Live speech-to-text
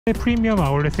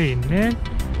프리미엄아울렛에 있는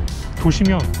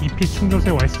도시명 E-Pit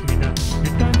충전소에 와 있습니다.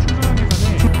 일단 충전하기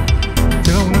전에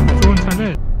제가 오늘 가져온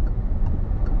차는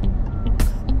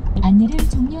안내를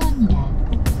종료합니다.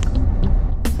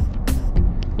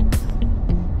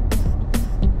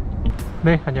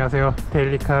 네, 안녕하세요.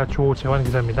 데일리카 조재환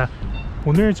기자입니다.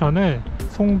 오늘 저는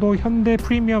송도 현대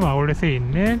프리미엄아울렛에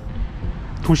있는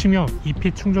도시명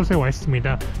E-Pit 충전소에 와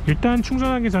있습니다. 일단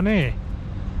충전하기 전에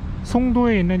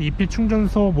송도에 있는 E-Pit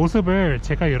충전소 모습을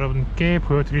제가 여러분께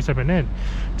보여드리자면은,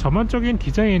 전반적인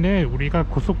디자인은 우리가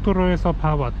고속도로에서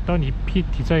봐왔던 E-Pit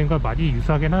디자인과 많이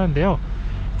유사하긴 하는데요,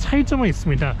 차이점은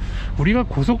있습니다. 우리가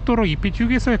고속도로 E-Pit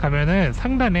휴게소에 가면은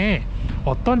상단에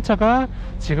어떤 차가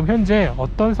지금 현재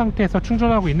어떤 상태에서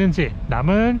충전하고 있는지,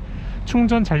 남은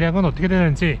충전 잔량은 어떻게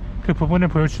되는지 그 부분을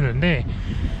보여주는데,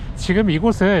 지금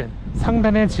이곳은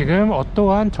상단에 지금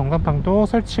어떠한 전광판도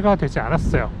설치가 되지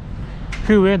않았어요.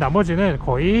 그 외 나머지는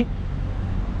거의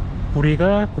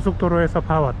우리가 고속도로에서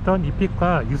봐왔던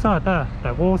E-Pit과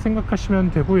유사하다라고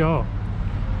생각하시면 되고요.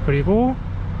 그리고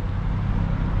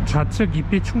좌측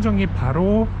E-Pit 충전기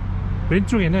바로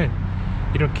왼쪽에는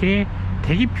이렇게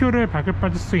대기표를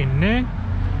발급받을 수 있는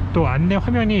또 안내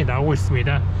화면이 나오고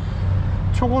있습니다.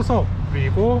 초고속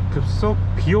그리고 급속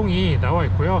비용이 나와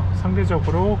있고요.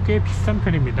 상대적으로 꽤 비싼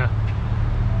편입니다.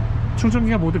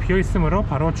 충전기가 모두 비어 있으므로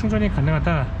바로 충전이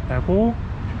가능하다라고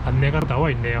안내가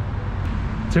나와 있네요.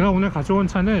 제가 오늘 가져온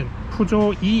차는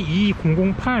푸조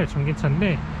E2008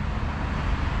 전기차인데,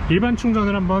 일반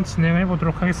충전을 한번 진행해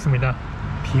보도록 하겠습니다.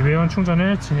 비회원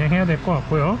충전을 진행해야 될 것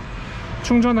같고요.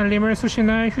 충전 알림을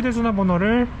수신할 휴대전화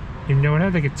번호를 입력을 해야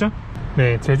되겠죠.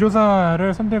 네,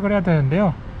 제조사를 선택을 해야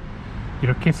되는데요,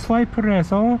 이렇게 스와이프를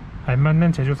해서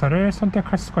알맞는 제조사를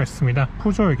선택할 수가 있습니다.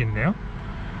 푸조 여기 있네요.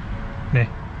 네,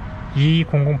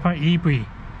 E008 EV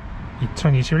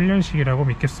 2021년식이라고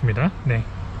믿겠습니다. 네,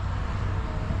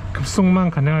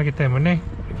 급속만 가능하기 때문에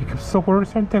이렇게 급속을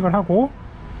선택을 하고,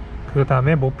 그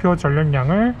다음에 목표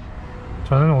전력량을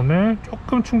저는 오늘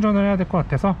조금 충전을 해야 될 것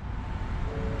같아서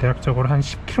대략적으로 한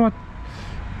 10kW,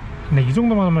 네, 이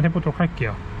정도만 한번 해보도록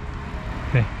할게요.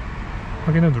 네,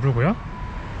 확인을 누르고요.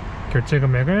 결제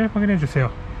금액을 확인해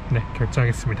주세요. 네,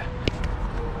 결제하겠습니다.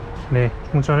 네,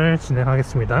 충전을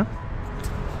진행하겠습니다.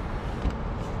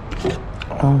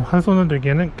 한 손을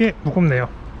들기에는 꽤 무겁네요.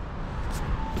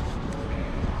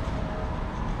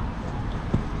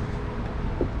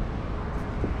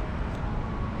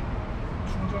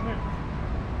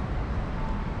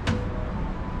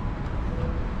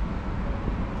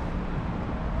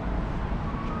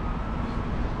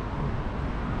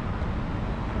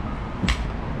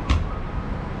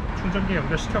 충전기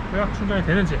연결시켰고요. 충전이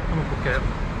되는지 한번 볼게요.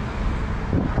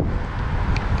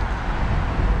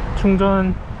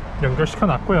 충전 연결시켜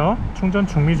놨고요. 충전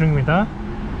준비 중입니다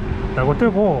라고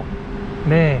뜨고,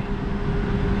 네,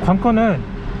 관건은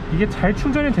이게 잘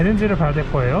충전이 되는지를 봐야 될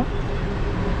거예요.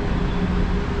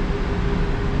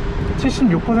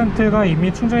 76%가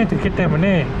이미 충전이 됐기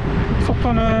때문에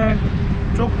속도는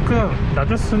조금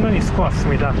낮을 수는 있을 것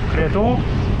같습니다. 그래도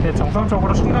네,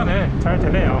 정상적으로 충전은 잘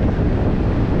되네요.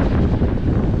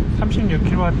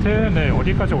 36kW, 네,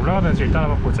 어디까지 올라가는지 일단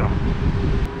한번 보죠.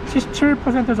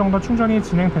 77% 정도 충전이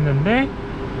진행됐는데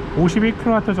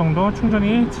 51kW 정도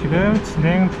충전이 지금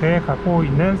진행돼 가고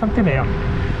있는 상태네요.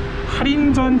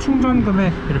 할인 전 충전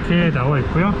금액 이렇게 나와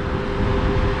있고요.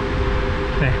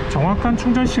 네, 정확한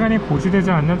충전 시간이 고지되지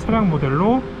않는 차량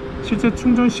모델로 실제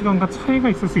충전 시간과 차이가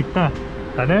있을 수 있다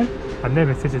라는 안내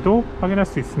메시지도 확인할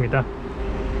수 있습니다.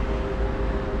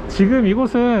 지금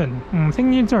이곳은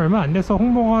생긴 지 얼마 안 돼서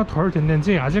홍보가 덜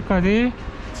됐는지 아직까지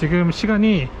지금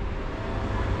시간이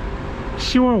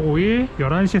 10월 5일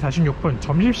 11시 46분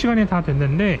점심시간이 다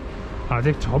됐는데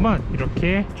아직 저만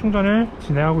이렇게 충전을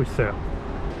진행하고 있어요.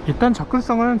 일단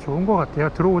접근성은 좋은 것 같아요.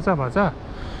 들어오자마자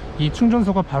이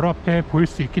충전소가 바로 앞에 보일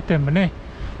수 있기 때문에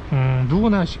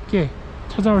누구나 쉽게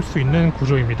찾아올 수 있는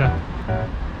구조입니다.